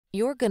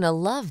You're gonna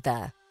love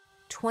the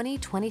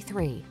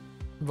 2023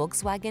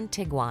 Volkswagen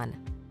Tiguan.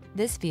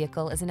 This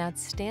vehicle is an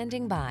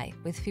outstanding buy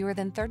with fewer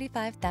than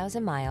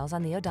 35,000 miles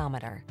on the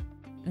odometer.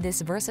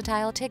 This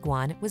versatile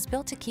Tiguan was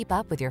built to keep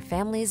up with your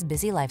family's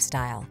busy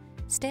lifestyle.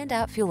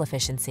 Standout fuel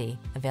efficiency,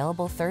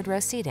 available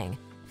third-row seating,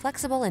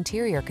 flexible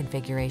interior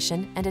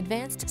configuration, and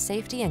advanced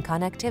safety and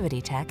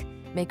connectivity tech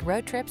make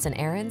road trips and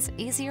errands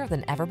easier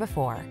than ever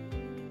before.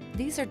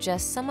 These are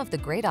just some of the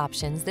great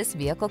options this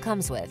vehicle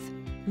comes with: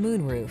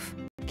 moonroof,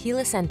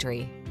 keyless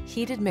entry,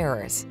 heated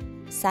mirrors,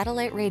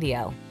 satellite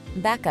radio,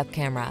 backup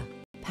camera,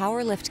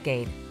 power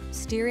liftgate,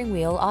 steering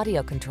wheel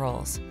audio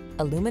controls,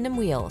 aluminum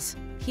wheels,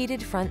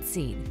 heated front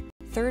seat,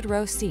 third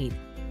row seat.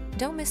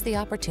 Don't miss the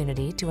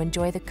opportunity to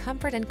enjoy the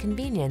comfort and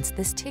convenience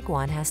this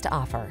Tiguan has to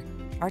offer.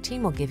 Our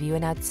team will give you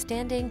an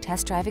outstanding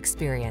test drive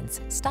experience.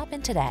 Stop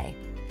in today.